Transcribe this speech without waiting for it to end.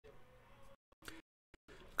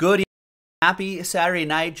Happy Saturday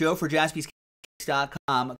night, Joe for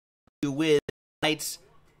JaspysCase.com with tonight's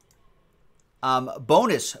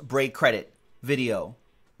bonus break credit video.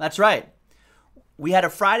 That's right. We had a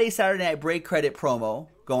Friday, Saturday night break credit promo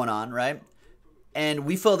going on, right? And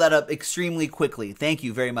we filled that up extremely quickly. Thank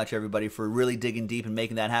you very much, everybody, for really digging deep and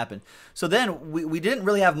making that happen. So then we didn't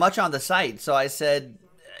really have much on the site. So I said,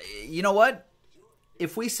 you know what?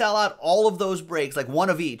 If we sell out all of those breaks, like one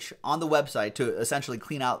of each, on the website to essentially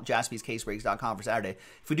clean out JaspysCaseBreaks.com for Saturday,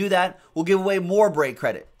 if we do that, we'll give away more break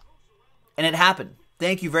credit. And it happened.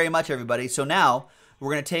 Thank you very much, everybody. So now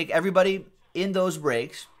we're going to take everybody in those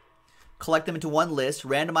breaks, collect them into one list,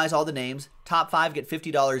 randomize all the names. Top 5 get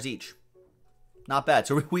 $50 each. Not bad.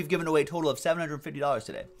 So we've given away a total of $750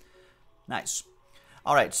 today. Nice.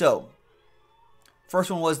 All right, so first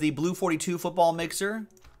one was the Blue 42 football mixer.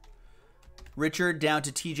 Richard down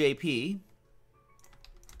to TJP.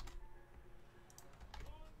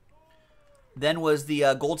 Then was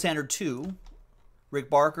the Gold Standard 2. Rick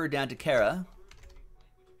Barker down to Kara.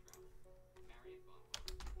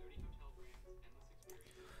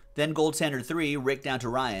 Then Gold Standard 3. Rick down to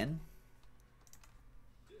Ryan.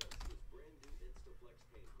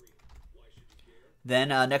 Then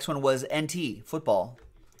next one was NT football.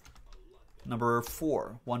 Number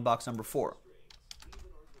 4. One box number 4.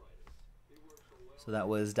 So that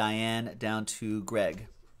was Diane down to Greg.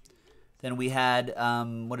 Then we had,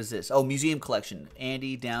 what is this? Oh, Museum Collection.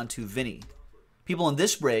 Andy down to Vinny. People in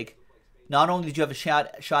this break, not only did you have a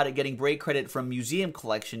shot at getting break credit from Museum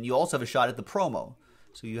Collection, you also have a shot at the promo.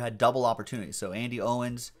 So you had double opportunities. So Andy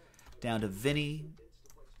Owens down to Vinny.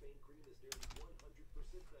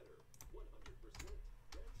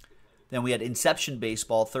 Then we had Inception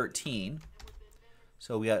Baseball 13.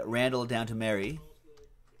 So we got Randall down to Mary.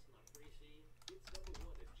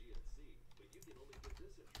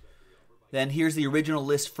 Then here's the original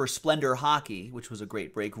list for Splendor Hockey, which was a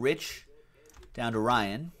great break. Rich down to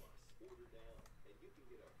Ryan.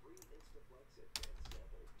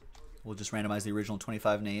 We'll just randomize the original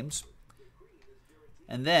 25 names.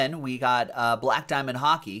 And then we got Black Diamond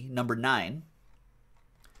Hockey, number 9.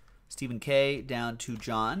 Stephen K. down to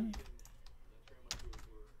John.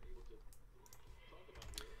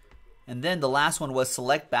 And then the last one was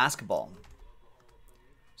Select Basketball.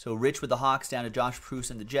 So Rich with the Hawks down to Josh Proust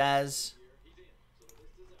and the Jazz.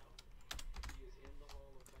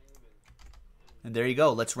 And there you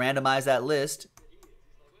go. Let's randomize that list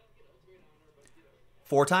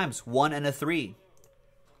 4 times. 1 and a 3.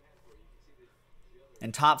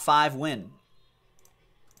 And top 5 win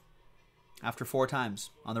after 4 times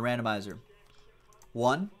on the randomizer.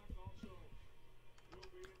 1,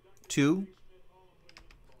 2,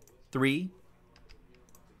 3,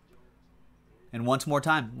 and once more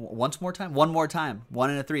time. Once more time? One more time. 1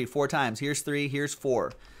 and a 3. 4 times. Here's 3. Here's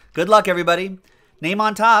 4. Good luck, everybody. Name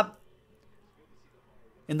on top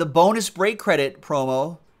in the bonus break credit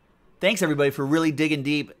promo. Thanks, everybody, for really digging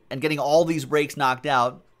deep and getting all these breaks knocked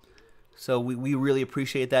out. So we really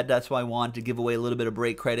appreciate that. That's why I wanted to give away a little bit of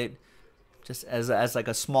break credit, just as like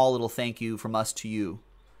a small little thank you from us to you.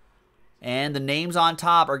 And the names on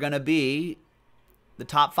top are going to be the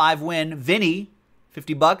top 5 win. Vinny,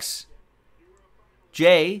 $50.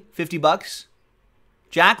 Jay, $50.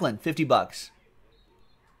 Jacqueline, $50.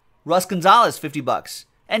 Russ Gonzalez, $50.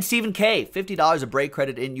 And Stephen K, $50 of break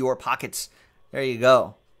credit in your pockets. There you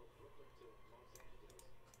go.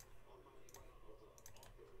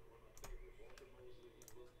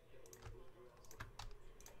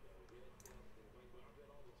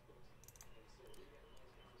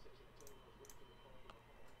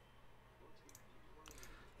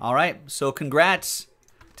 All right, so congrats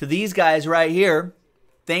to these guys right here.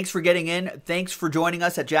 Thanks for getting in. Thanks for joining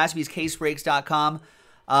us at JaspysCaseBreaks.com.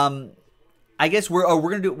 I guess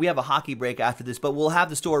we have a hockey break after this, but we'll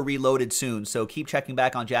have the store reloaded soon. So keep checking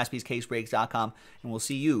back on JaspysCaseBreaks.com, and we'll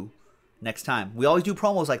see you next time. We always do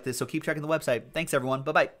promos like this, so keep checking the website. Thanks, everyone.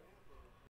 Bye-bye.